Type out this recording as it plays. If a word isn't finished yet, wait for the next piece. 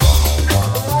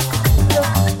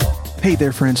Hey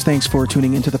there, friends. Thanks for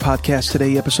tuning into the podcast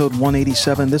today, episode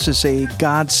 187. This is a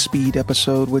Godspeed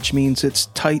episode, which means it's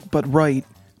tight but right,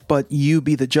 but you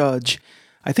be the judge.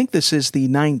 I think this is the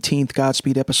 19th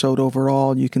Godspeed episode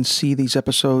overall. You can see these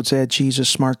episodes at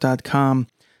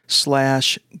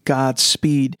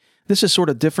JesusSmart.com/Godspeed. This is sort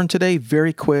of different today,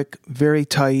 very quick, very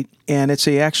tight, and it's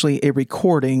actually a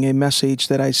recording, a message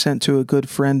that I sent to a good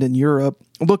friend in Europe,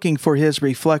 looking for his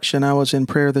reflection. I was in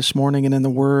prayer this morning and in the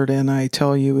Word, and I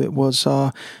tell you, it was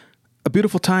a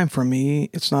beautiful time for me.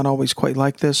 It's not always quite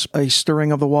like this, a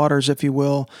stirring of the waters, if you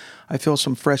will. I feel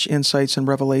some fresh insights and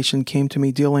revelation came to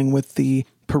me dealing with the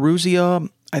parousia.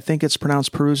 I think it's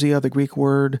pronounced parousia, the Greek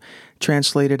word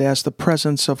translated as the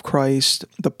presence of Christ,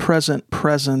 the present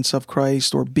presence of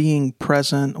Christ, or being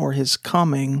present, or His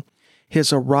coming,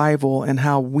 His arrival, and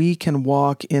how we can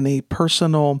walk in a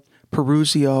personal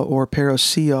parousia or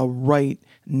parousia right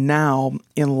now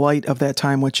in light of that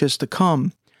time which is to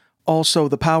come. Also,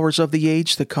 the powers of the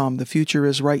age to come. The future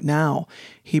is right now.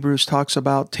 Hebrews talks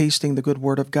about tasting the good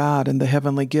word of God and the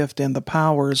heavenly gift and the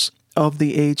powers of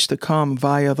the age to come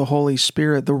via the Holy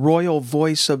Spirit, the royal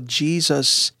voice of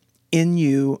Jesus in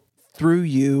you, through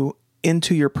you,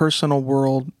 into your personal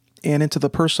world and into the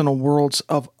personal worlds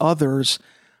of others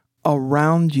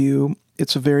around you.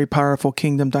 It's a very powerful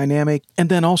kingdom dynamic. And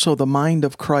then also the mind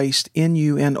of Christ in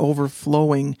you and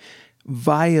overflowing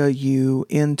via you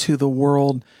into the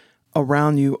world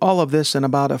around you. All of this in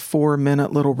about a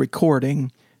 4-minute little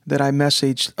recording that I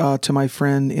messaged to my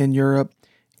friend in Europe.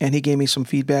 And he gave me some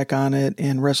feedback on it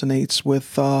and resonates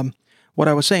with what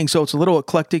I was saying. So it's a little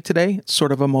eclectic today. It's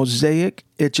sort of a mosaic.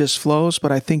 It just flows,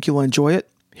 but I think you'll enjoy it.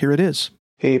 Here it is.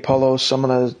 Hey, Paulos,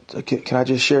 can I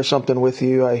just share something with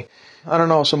you? I don't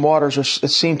know, some waters it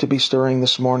seemed to be stirring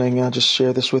this morning. I'll just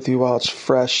share this with you while it's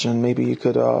fresh, and maybe you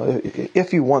could,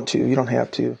 if you want to, you don't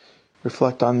have to,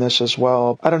 reflect on this as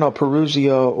well. I don't know,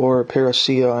 parousia or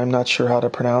parousia, I'm not sure how to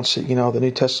pronounce it. You know, the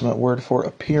New Testament word for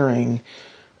appearing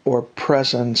or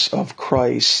presence of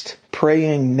Christ.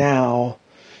 Praying now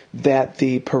that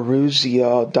the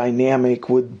parousia dynamic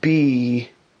would be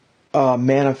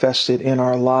manifested in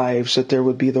our lives, that there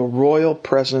would be the royal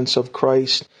presence of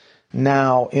Christ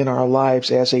now in our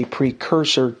lives as a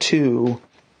precursor to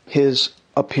His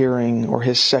appearing or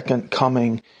His second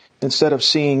coming. Instead of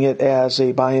seeing it as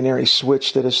a binary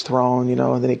switch that is thrown,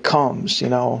 and then He comes, we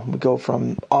go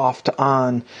from off to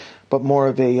on, but more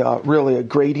of a really a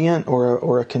gradient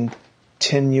or a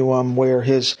continuum where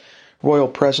His royal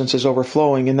presence is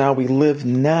overflowing. And now we live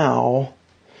now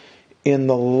in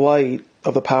the light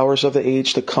of the powers of the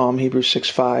age to come, Hebrews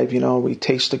 6:5. We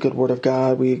taste the good word of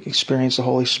God. We experience the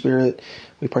Holy Spirit.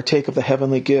 We partake of the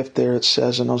heavenly gift there, it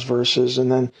says in those verses.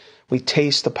 And then we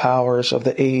taste the powers of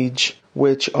the age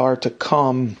which are to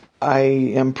come. I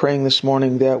am praying this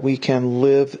morning that we can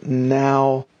live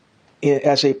now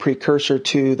as a precursor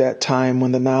to that time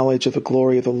when the knowledge of the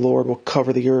glory of the Lord will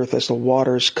cover the earth as the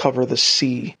waters cover the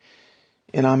sea.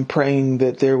 And I'm praying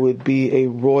that there would be a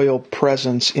royal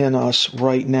presence in us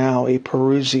right now, a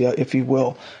parousia, if you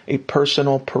will, a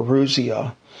personal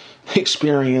parousia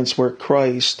experience where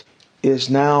Christ is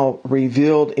now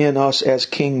revealed in us as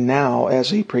King now,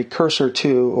 as a precursor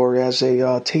to, or as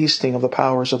a tasting of the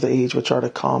powers of the age which are to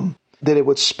come. That it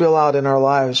would spill out in our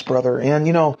lives, brother.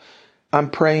 And, I'm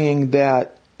praying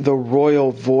that the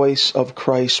royal voice of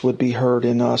Christ would be heard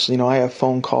in us. I have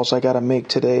phone calls I got to make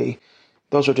today.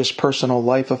 Those are just personal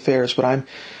life affairs. But I'm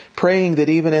praying that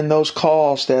even in those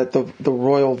calls that the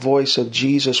royal voice of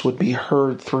Jesus would be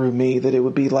heard through me, that it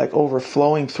would be like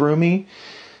overflowing through me,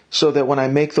 so that when I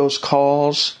make those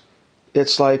calls,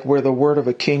 it's like where the word of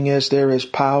a king is, there is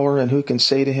power, and who can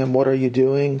say to him, what are you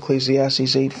doing?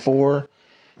 Ecclesiastes 8:4.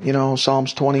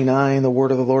 Psalms 29, the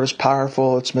word of the Lord is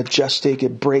powerful, it's majestic,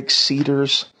 it breaks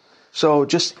cedars. So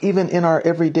just even in our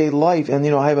everyday life, and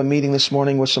I have a meeting this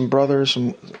morning with some brothers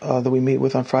that we meet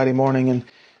with on Friday morning, and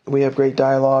we have great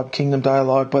dialogue, kingdom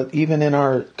dialogue, but even in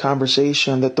our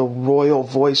conversation, that the royal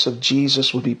voice of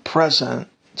Jesus would be present.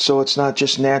 So it's not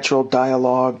just natural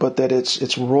dialogue, but that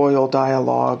it's royal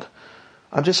dialogue.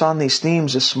 I'm just on these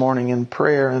themes this morning in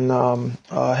prayer and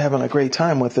having a great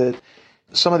time with it.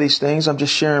 Some of these things I'm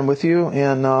just sharing with you,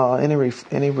 and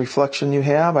any reflection you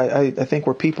have. I think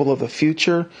we're people of the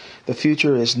future. The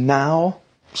future is now,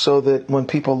 so that when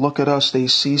people look at us, they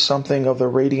see something of the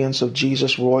radiance of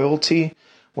Jesus' royalty.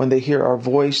 When they hear our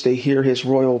voice, they hear His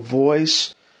royal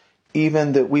voice.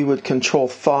 Even that we would control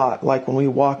thought, like when we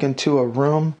walk into a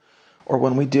room or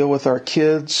when we deal with our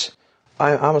kids.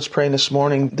 I was praying this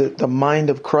morning that the mind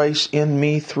of Christ in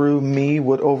me, through me,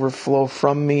 would overflow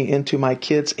from me into my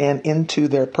kids and into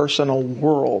their personal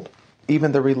world.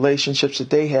 even the relationships that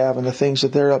they have and the things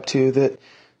that they're up to, that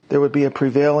there would be a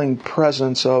prevailing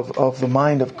presence of the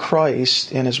mind of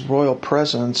Christ and His royal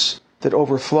presence that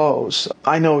overflows.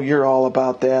 I know you're all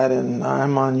about that, and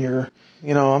I'm on your,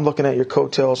 I'm looking at your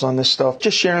coattails on this stuff.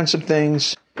 Just sharing some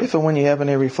things. If and when you have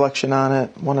any reflection on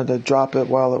it, wanted to drop it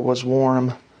while it was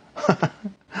warm.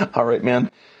 All right, man.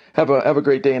 Have a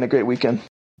great day and a great weekend.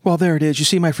 Well, there it is. You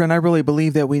see, my friend, I really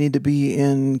believe that we need to be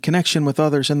in connection with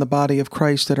others in the body of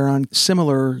Christ that are on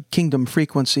similar kingdom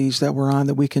frequencies that we're on,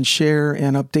 that we can share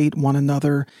and update one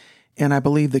another. And I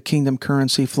believe the kingdom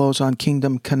currency flows on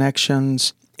kingdom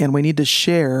connections. And we need to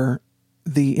share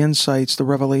the insights, the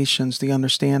revelations, the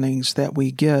understandings that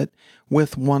we get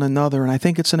with one another. And I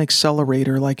think it's an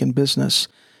accelerator, like in business.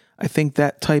 I think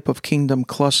that type of kingdom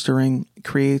clustering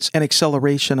creates an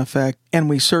acceleration effect. And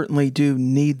we certainly do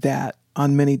need that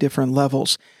on many different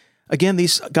levels. Again,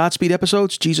 these Godspeed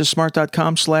episodes,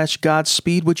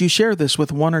 JesusSmart.com/Godspeed. Would you share this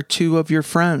with one or two of your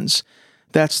friends?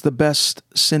 That's the best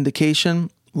syndication.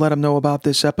 Let them know about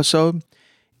this episode.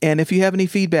 And if you have any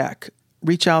feedback,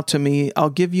 reach out to me. I'll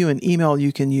give you an email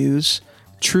you can use,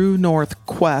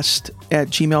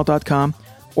 truenorthquest@gmail.com,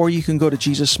 or you can go to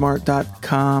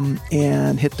JesusSmart.com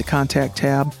and hit the contact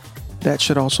tab. That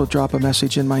should also drop a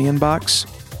message in my inbox.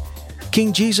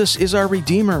 King Jesus is our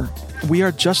Redeemer. We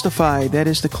are justified, that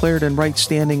is declared in right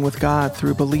standing with God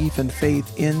through belief and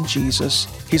faith in Jesus.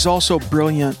 He's also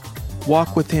brilliant.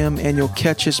 Walk with Him and you'll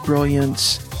catch His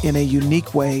brilliance in a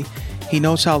unique way. He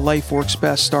knows how life works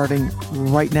best starting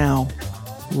right now,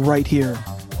 right here.